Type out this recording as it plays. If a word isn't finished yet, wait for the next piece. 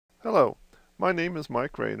Hello, my name is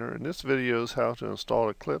Mike Rayner, and this video is how to install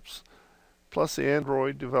Eclipse plus the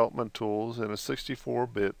Android development tools in a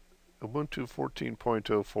 64-bit Ubuntu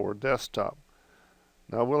 14.04 desktop.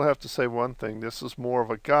 Now, I will have to say one thing. This is more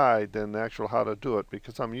of a guide than actual how to do it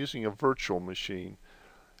because I'm using a virtual machine,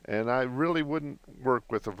 and I really wouldn't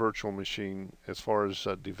work with a virtual machine as far as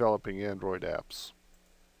developing Android apps.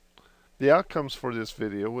 The outcomes for this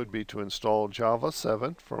video would be to install Java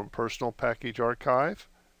 7 from Personal Package Archive,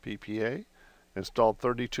 PPA, install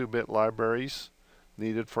 32-bit libraries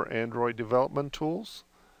needed for Android development tools,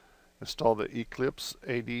 install the Eclipse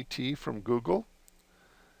ADT from Google,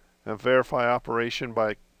 and verify operation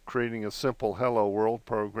by creating a simple Hello World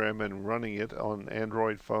program and running it on an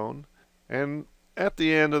Android phone. And at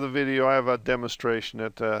the end of the video, I have a demonstration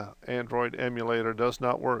that the Android emulator does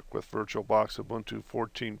not work with VirtualBox Ubuntu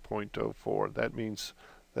 14.04. That means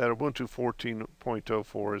that Ubuntu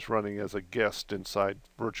 14.04 is running as a guest inside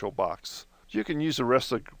VirtualBox. You can use the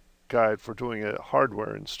rest of the guide for doing a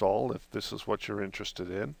hardware install if this is what you're interested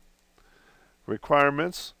in.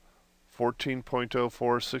 Requirements: 14.04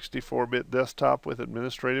 64-bit desktop with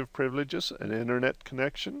administrative privileges, an internet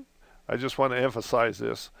connection. I just want to emphasize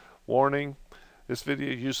this. Warning: this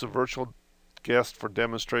video uses a virtual guest for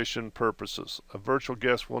demonstration purposes. A virtual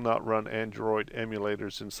guest will not run Android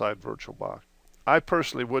emulators inside VirtualBox. I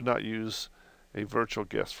personally would not use a virtual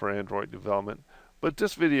guest for Android development, but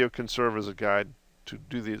this video can serve as a guide to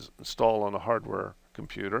do the install on a hardware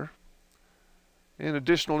computer. And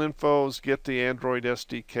additional infos: get the Android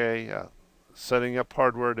SDK, setting up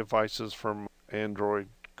hardware devices from Android,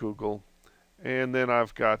 Google, and then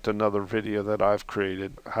I've got another video that I've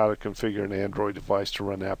created, how to configure an Android device to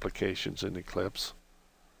run applications in Eclipse.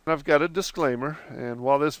 I've got a disclaimer, and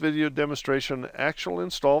while this video demonstration actual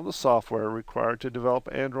install of the software required to develop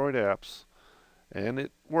Android apps, and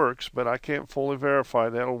it works, but I can't fully verify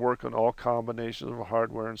that it'll work on all combinations of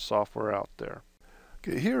hardware and software out there.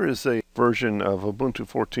 Okay, here is a version of Ubuntu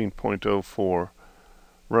 14.04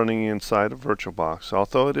 running inside of VirtualBox.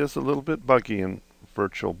 Although it is a little bit buggy in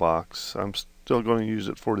VirtualBox, I'm still going to use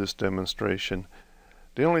it for this demonstration.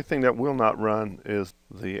 The only thing that will not run is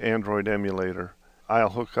the Android emulator.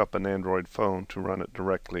 I'll hook up an Android phone to run it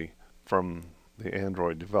directly from the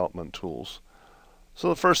Android development tools. So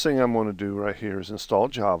the first thing I'm going to do right here is install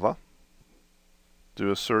Java. Do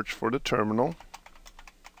a search for the terminal.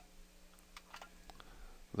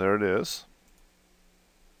 There it is.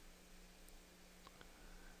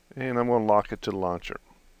 And I'm going to lock it to the launcher.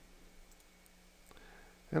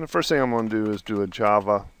 And the first thing I'm going to do is do a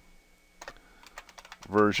Java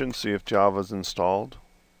version, see if Java is installed.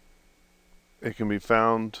 It can be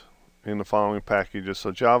found in the following packages.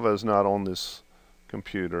 So Java is not on this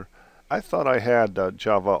computer. I thought I had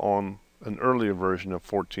Java on an earlier version of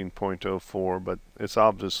 14.04, but it's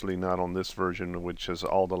obviously not on this version, which has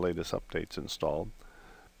all the latest updates installed.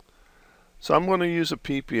 So I'm going to use a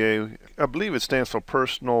PPA. I believe it stands for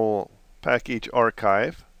Personal Package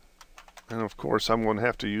Archive. And of course I'm going to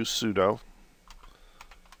have to use sudo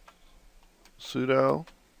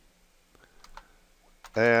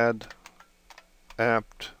add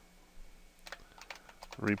apt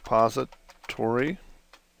repository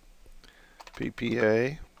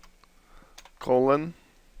PPA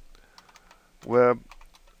web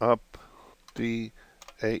update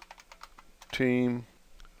team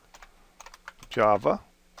Java.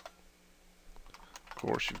 Of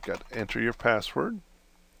course, you've got to enter your password.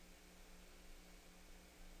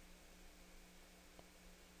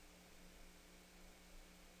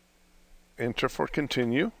 Enter for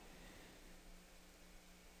continue.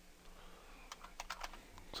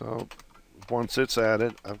 So once it's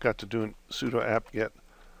added, I've got to do a sudo apt-get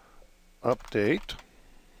update.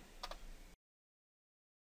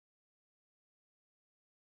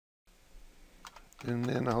 And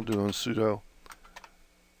then I'll do a sudo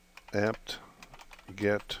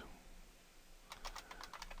apt-get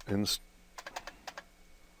install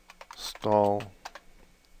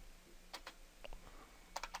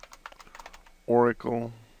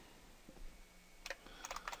Oracle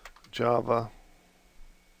Java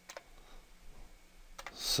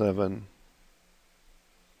 7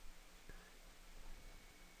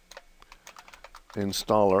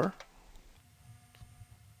 installer.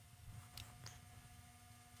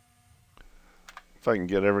 If I can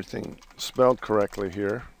get everything spelled correctly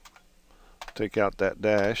here, take out that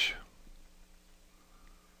dash.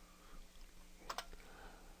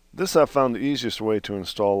 This I found the easiest way to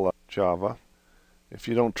install Java. If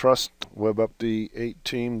you don't trust Web Update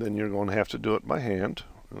team, then you're going to have to do it by hand.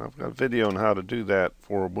 And I've got a video on how to do that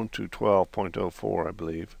for Ubuntu 12.04, I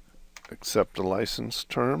believe. Accept the license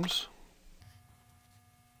terms.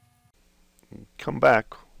 come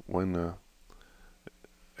back when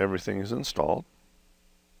everything is installed.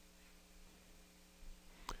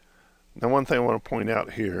 Now, one thing I want to point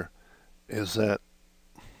out here is that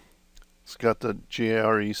it's got the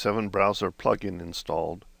GRE7 browser plugin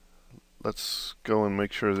installed. Let's go and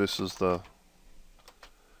make sure this is the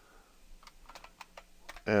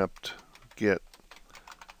apt get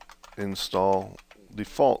install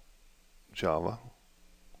default Java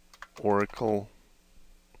Oracle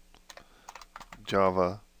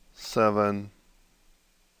Java 7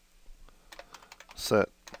 set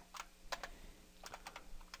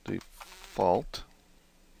default,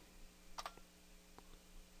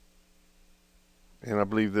 and I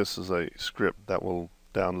believe this is a script that will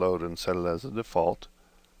download and set it as a default.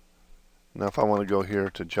 Now if I want to go here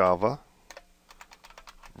to Java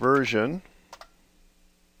version,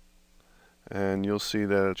 and you'll see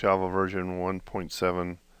that Java version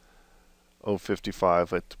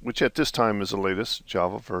 1.7055, which at this time is the latest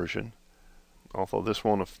Java version, although this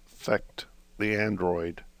won't affect the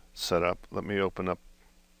Android setup. Let me open up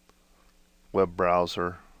web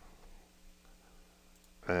browser,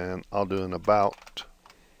 and I'll do an about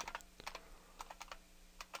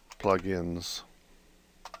plugins,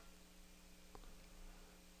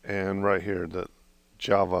 and right here the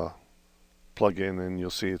Java plugin, and you'll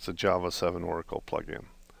see it's a Java 7 Oracle plugin.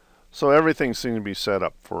 So everything seems to be set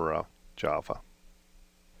up for Java.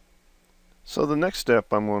 So the next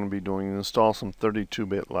step I'm going to be doing is install some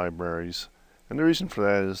 32-bit libraries, and the reason for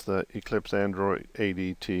that is the Eclipse Android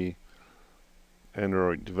ADT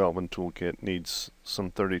Android Development Toolkit needs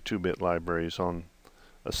some 32-bit libraries on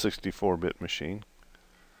a 64-bit machine.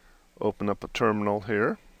 Open up a terminal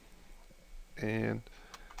here, and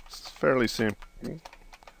it's fairly simple.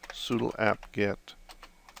 Sudo apt-get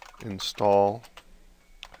install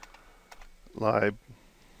lib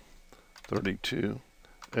 32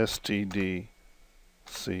 std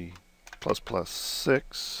c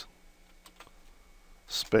 ++6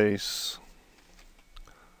 space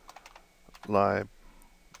lib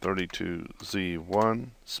 32z1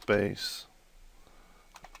 space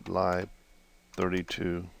lib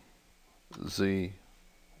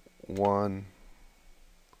 32z1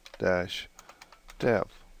 dash dev.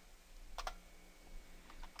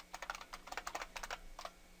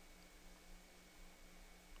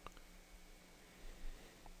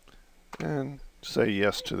 And say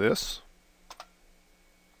yes to this,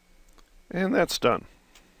 and that's done.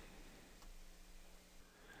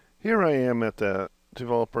 Here I am at the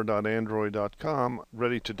developer.android.com,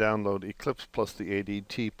 ready to download Eclipse plus the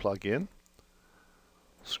ADT plugin.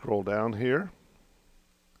 Scroll down here,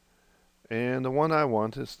 and the one I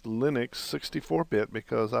want is Linux 64-bit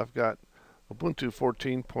because I've got Ubuntu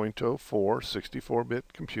 14.04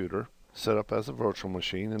 64-bit computer set up as a virtual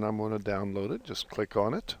machine, and I'm going to download it. Just click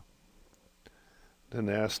on it, then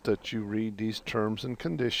ask that you read these terms and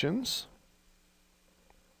conditions.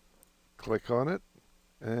 Click on it,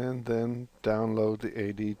 and then download the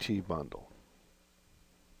ADT bundle.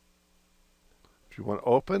 If you want to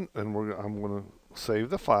open, then I'm going to save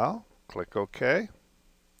the file. Click OK.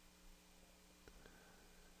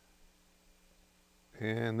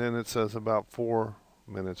 And then it says about 4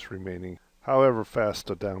 minutes remaining, however fast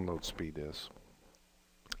the download speed is.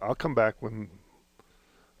 I'll come back when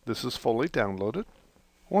this is fully downloaded.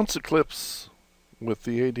 Once Eclipse with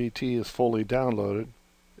the ADT is fully downloaded,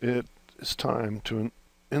 it is time to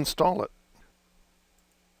install it.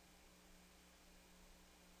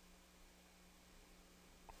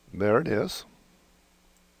 There it is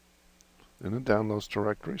in the downloads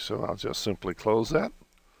directory, so I'll just simply close that.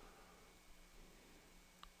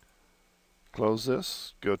 Close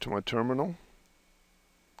this, go to my terminal,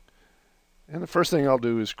 and the first thing I'll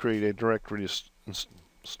do is create a directory to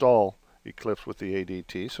install Eclipse with the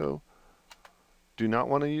ADT. So do not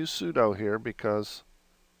want to use sudo here because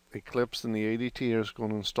Eclipse and the ADT is going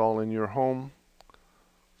to install in your home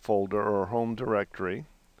folder or home directory.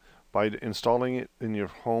 By installing it in your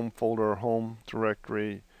home folder or home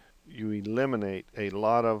directory, you eliminate a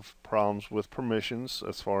lot of problems with permissions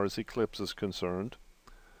as far as Eclipse is concerned.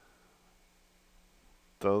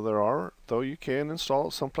 Though you can install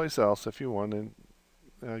it someplace else if you want and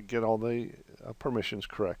get all the permissions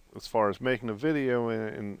correct. As far as making a video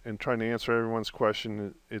and trying to answer everyone's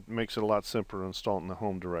question, it makes it a lot simpler to install it in the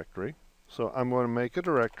home directory. So I'm going to make a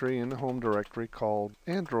directory in the home directory called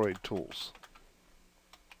Android Tools.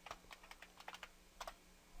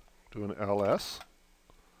 Do an ls,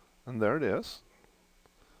 and there it is.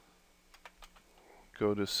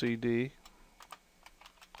 Go to CD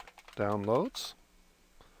Downloads.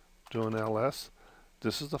 Do an ls.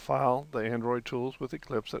 This is the file, the Android Tools with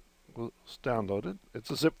Eclipse that Let's download it. It's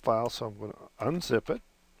a zip file, so I'm going to unzip it.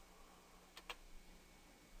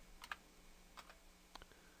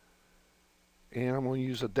 And I'm going to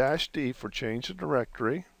use a -D for change the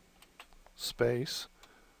directory, space,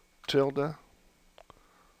 tilde,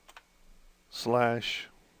 /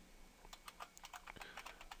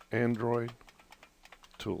 Android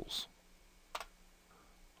tools.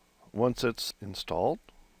 Once it's installed,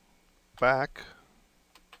 back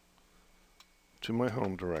to my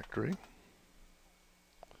home directory,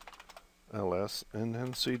 ls, and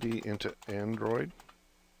then cd into Android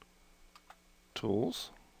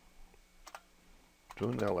tools,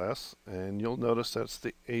 doing ls, and you'll notice that's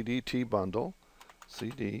the ADT bundle,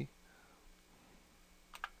 cd,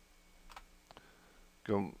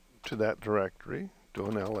 go to that directory,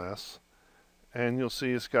 doing ls, and you'll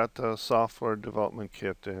see it's got the software development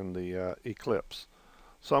kit and the Eclipse.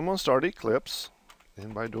 So I'm going to start Eclipse,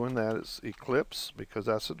 and by doing that it's Eclipse because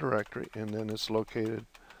that's a directory, and then it's located,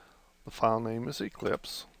 the file name is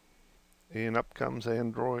Eclipse, and up comes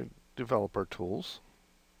Android developer tools.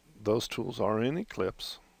 Those tools are in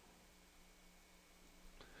Eclipse,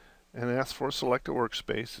 and ask for select a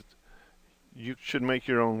workspace. You should make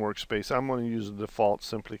your own workspace. I'm going to use the default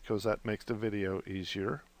simply because that makes the video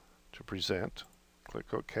easier to present.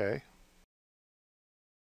 Click OK.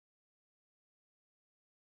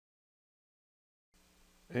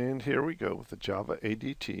 And here we go with the Java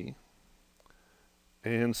ADT.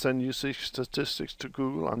 And send usage statistics to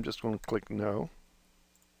Google. I'm just going to click No.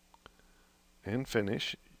 And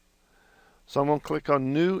finish. So I'm going to click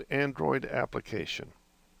on New Android Application.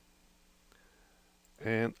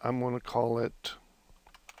 And I'm going to call it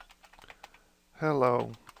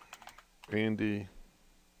Hello Andy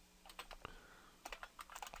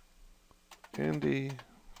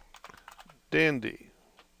Dandy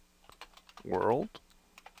World.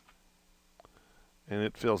 And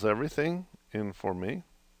it fills everything in for me.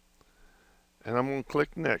 And I'm going to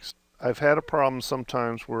click Next. I've had a problem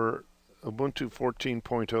sometimes where Ubuntu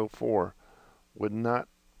 14.04 would not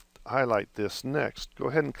highlight this next. Go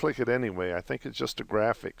ahead and click it anyway. I think it's just the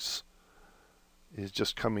graphics is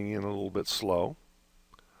just coming in a little bit slow.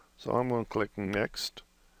 So I'm going to click Next.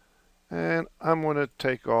 And I'm going to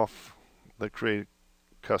take off the Create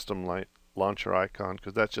Custom Launcher icon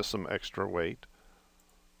because that's just some extra weight.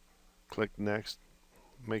 Click Next.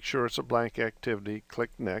 Make sure it's a blank activity.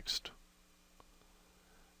 Click Next.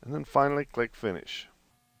 And then finally click Finish.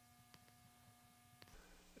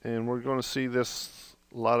 And we're going to see this,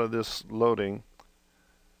 a lot of this loading.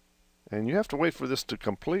 And you have to wait for this to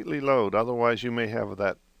completely load, otherwise you may have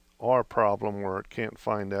that R problem where it can't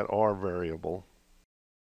find that R variable.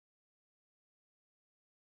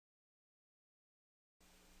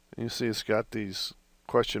 And you see it's got these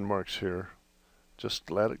question marks here. Just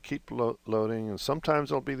let it keep loading, and sometimes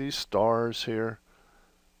there'll be these stars here.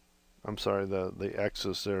 I'm sorry, the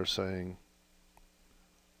X's there saying,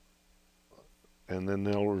 and then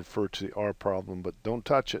they'll refer to the R problem, but don't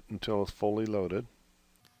touch it until it's fully loaded.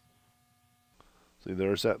 See,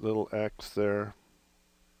 there's that little X there.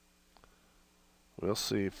 We'll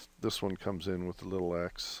see if this one comes in with the little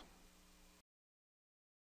X.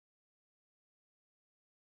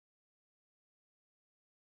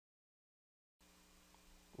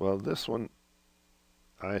 Well, this one,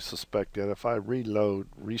 I suspect that if I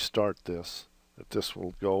restart this, that this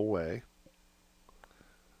will go away.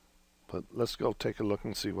 But let's go take a look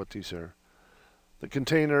and see what these are. The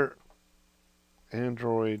container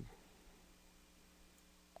Android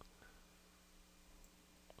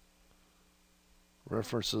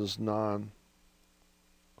references non-existent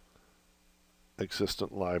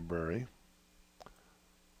library.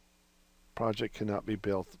 Project cannot be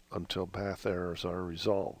built until path errors are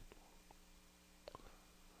resolved.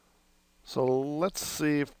 So let's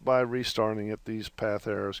see if by restarting it these path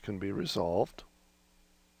errors can be resolved.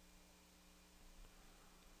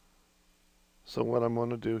 So what I'm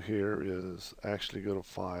going to do here is actually go to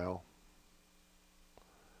File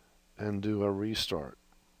and do a restart.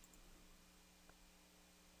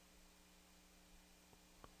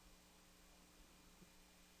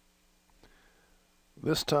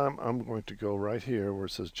 This time I'm going to go right here where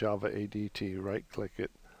it says Java ADT, right click it,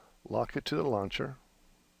 lock it to the launcher.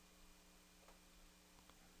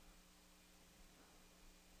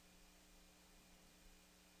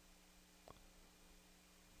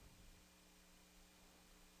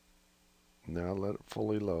 Now let it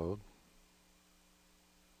fully load.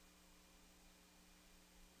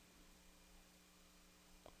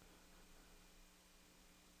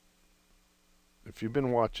 If you've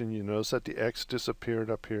been watching, you notice that the X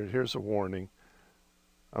disappeared up here. Here's a warning.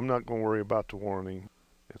 I'm not going to worry about the warning.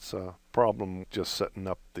 It's a problem just setting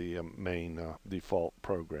up the main default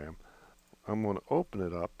program. I'm going to open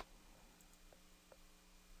it up,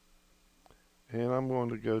 and I'm going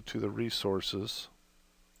to go to the resources,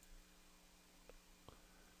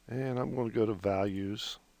 and I'm going to go to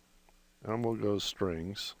values, and I'm going to go to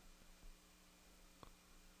strings.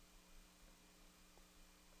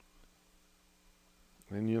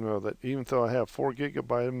 And you know that even though I have 4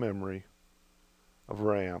 GB of memory of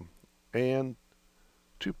RAM and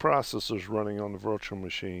 2 processors running on the virtual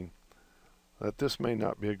machine, that this may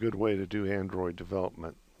not be a good way to do Android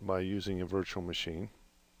development by using a virtual machine.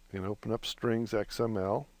 And open up strings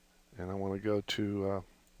XML, and I want to go to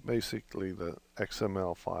basically the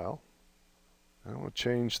XML file. And I want to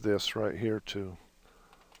change this right here to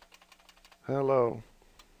hello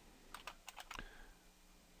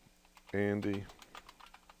Andy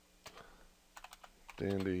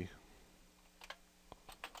Dandy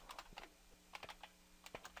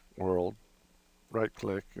World. Right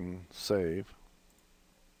click and save.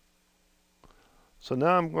 So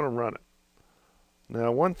now I'm going to run it.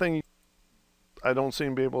 Now, one thing I don't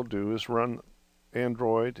seem to be able to do is run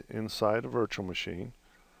Android inside a virtual machine.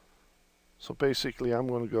 So basically I'm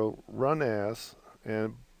going to go run as,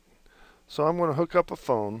 and so I'm going to hook up a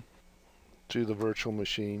phone to the virtual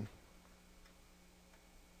machine.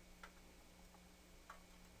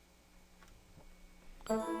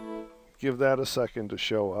 Give that a second to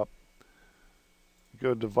show up.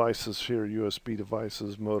 Go to devices here, USB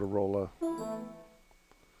devices, Motorola.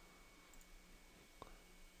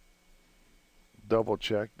 Double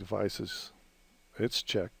check devices. It's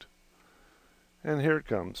checked. And here it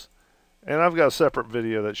comes. And I've got a separate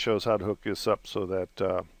video that shows how to hook this up so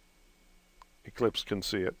that Eclipse can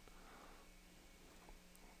see it.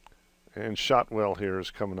 And Shotwell here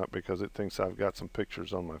is coming up because it thinks I've got some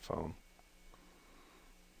pictures on my phone.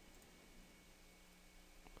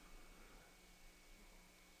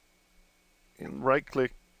 And right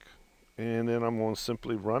click, and then I'm going to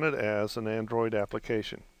simply run it as an Android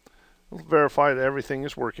application. We'll verify that everything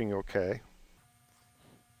is working okay.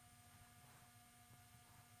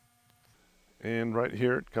 And right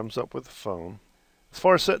here it comes up with a phone. As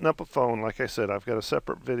far as setting up a phone, like I said, I've got a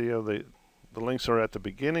separate video. The links are at the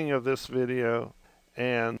beginning of this video,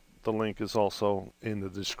 and the link is also in the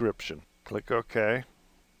description. Click OK.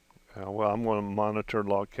 Well, I'm going to monitor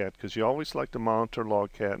Logcat because you always like to monitor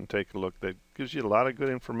Logcat and take a look. That gives you a lot of good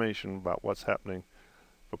information about what's happening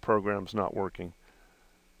if a program's not working.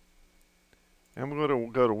 I'm going to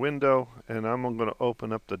go to Window, and I'm going to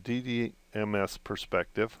open up the DDMS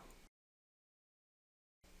perspective.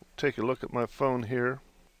 Take a look at my phone here.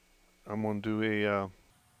 I'm going to do a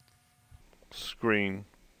screen,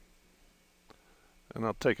 and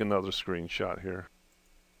I'll take another screenshot here.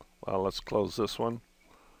 Well, let's close this one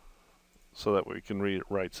so that we can read it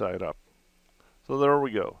right side up. So there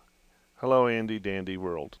we go. Hello Andy Dandy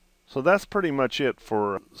World. So that's pretty much it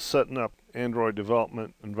for setting up Android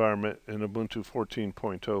development environment in Ubuntu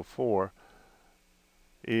 14.04.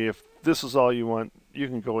 If this is all you want, you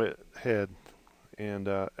can go ahead and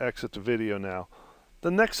exit the video now.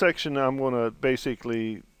 The next section, I'm going to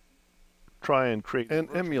basically try and create an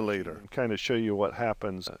emulator and kind of show you what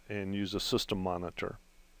happens and use a system monitor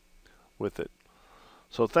with it.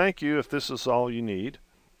 So thank you if this is all you need,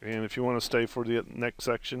 and if you want to stay for the next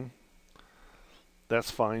section,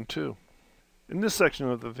 that's fine too. In this section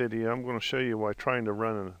of the video, I'm going to show you why trying to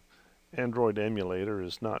run an Android emulator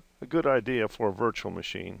is not a good idea for a virtual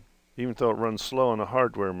machine. Even though it runs slow on a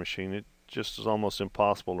hardware machine, it just is almost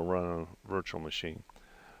impossible to run on a virtual machine.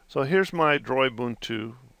 So here's my Droid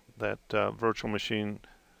Ubuntu, that virtual machine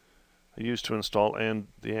I used to install, and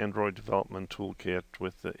the Android development toolkit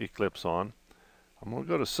with the Eclipse on. I'm going to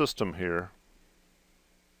go to System here,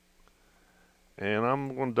 and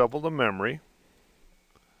I'm going to double the memory,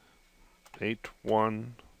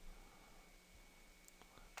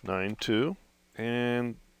 8192,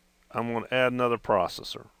 and I'm going to add another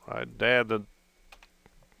processor. I'd add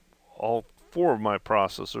all 4 of my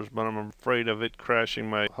processors, but I'm afraid of it crashing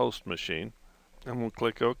my host machine. I'm going to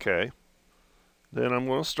click OK. Then I'm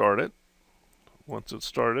going to start it. Once it's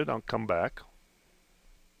started, I'll come back.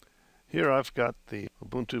 Here I've got the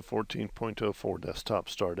Ubuntu 14.04 desktop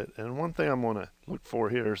started, and one thing I'm going to look for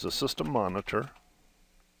here is the system monitor,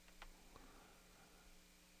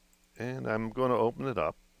 and I'm going to open it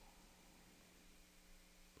up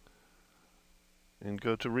and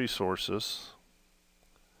go to resources,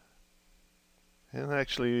 and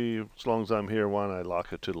actually, as long as I'm here, why don't I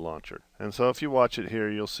lock it to the launcher. And so if you watch it here,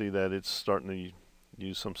 you'll see that it's starting to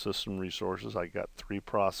use some system resources. I got 3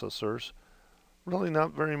 processors. Really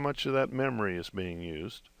not very much of that memory is being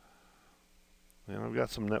used. And I've got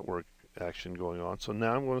some network action going on. So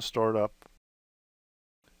now I'm going to start up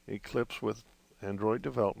Eclipse with Android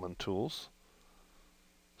Development Tools.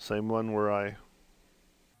 Same one where I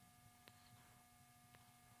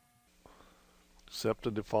accept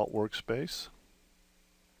the default workspace.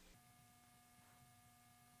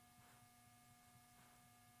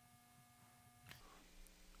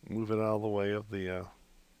 Move it out of the way of the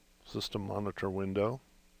system monitor window.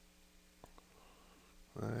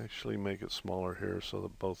 I actually make it smaller here so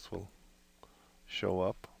that both will show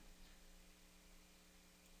up.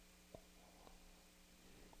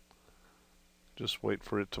 Just wait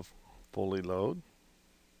for it to fully load.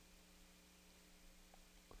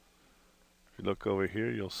 If you look over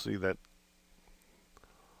here, you'll see that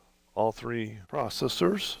all three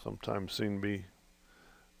processors sometimes seem to be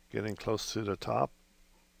getting close to the top.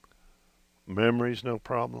 Memory's no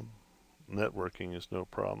problem. Networking is no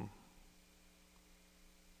problem.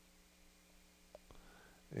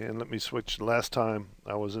 And let me switch. Last time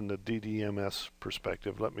I was in the DDMS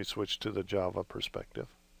perspective. Let me switch to the Java perspective.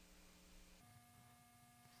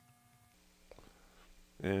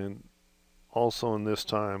 And also in this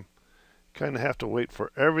time, kind of have to wait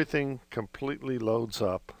for everything completely loads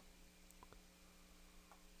up,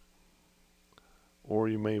 or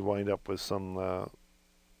you may wind up with some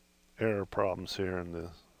error problems here in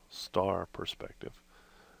the star perspective.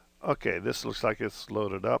 Okay, this looks like it's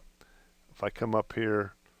loaded up. If I come up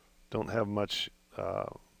here, don't have much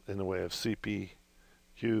in the way of CPU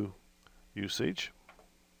usage.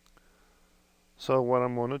 So what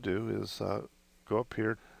I'm going to do is go up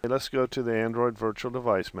here. Let's go to the Android Virtual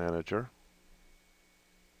Device Manager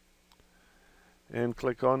and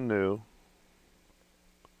click on New.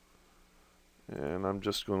 And I'm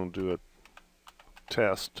just going to do a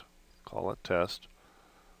test. Call it test.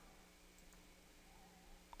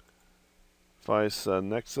 Device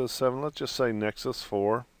Nexus 7. Let's just say Nexus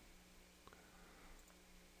 4.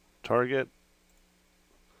 Target.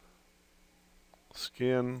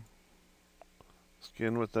 Skin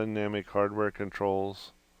with dynamic hardware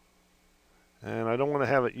controls. And I don't want to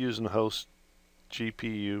have it using host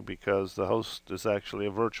GPU because the host is actually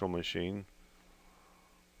a virtual machine.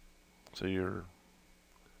 So you're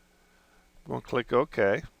going to click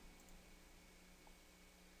OK.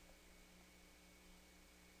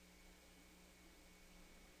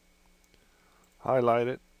 Highlight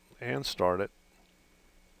it and start it.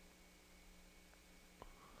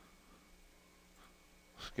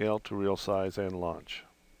 Scale to real size and launch.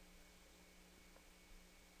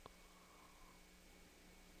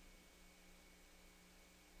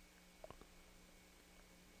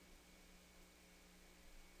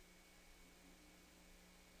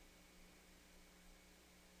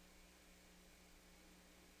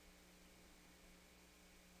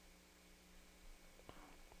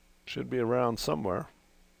 Should be around somewhere.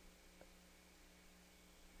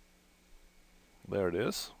 There it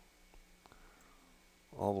is.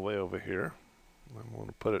 All the way over here. I'm going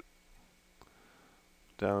to put it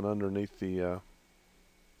down underneath the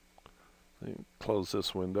close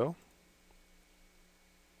this window.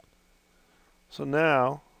 So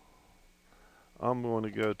now I'm going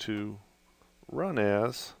to go to Run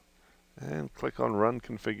As and click on Run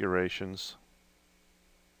Configurations.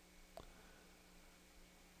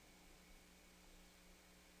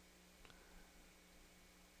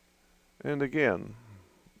 And again,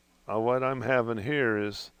 what I'm having here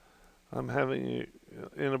is I'm having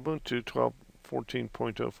in Ubuntu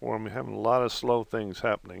 12.14.04 I'm having a lot of slow things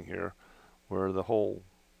happening here where the whole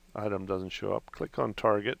item doesn't show up. Click on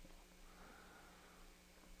Target,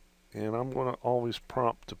 and I'm going to always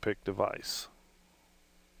prompt to pick device.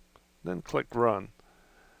 Then click Run.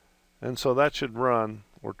 And so that should run,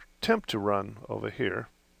 or attempt to run, over here.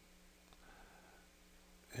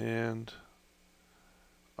 And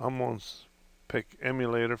I'm going to pick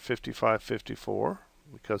emulator 5554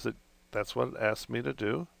 because that's what it asked me to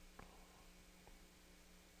do.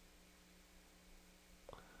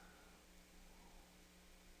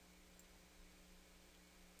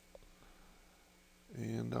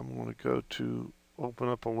 And I'm going to go to open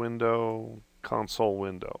up a window, console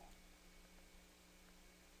window.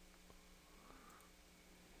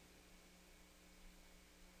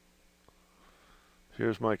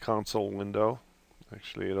 Here's my console window.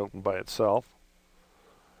 Actually, it opened by itself.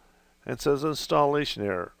 And it says installation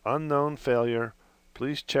error, unknown failure.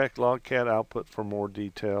 Please check logcat output for more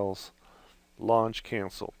details. Launch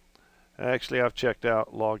canceled. Actually, I've checked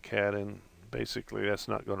out logcat, and basically that's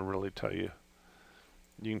not going to really tell you.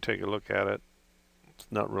 You can take a look at it. It's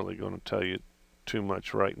not really going to tell you too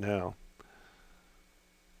much right now.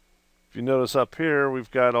 If you notice up here,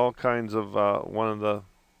 we've got all kinds of one of the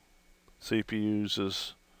CPUs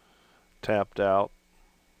is tapped out,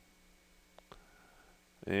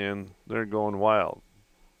 and they're going wild,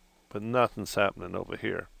 but nothing's happening over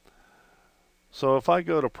here. So if I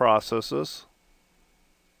go to processes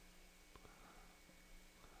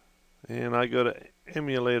and I go to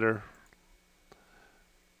emulator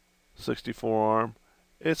 64 ARM,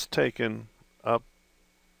 it's taken up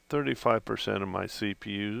 35% of my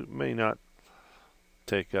CPU. It may not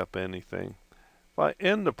take up anything. If I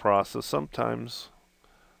end the process, sometimes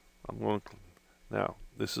I'm going to, now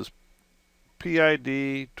this is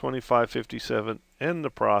PID 2557, end the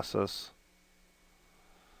process.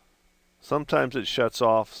 Sometimes it shuts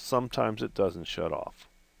off, sometimes it doesn't shut off.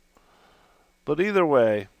 But either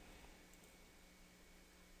way,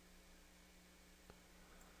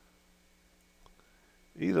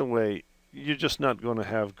 you're just not going to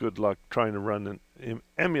have good luck trying to run an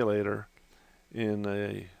emulator in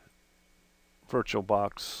a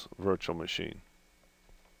VirtualBox virtual machine.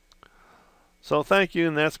 So thank you,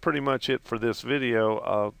 and that's pretty much it for this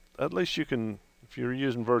video. At least you can, if you're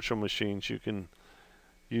using virtual machines, you can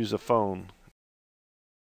use a phone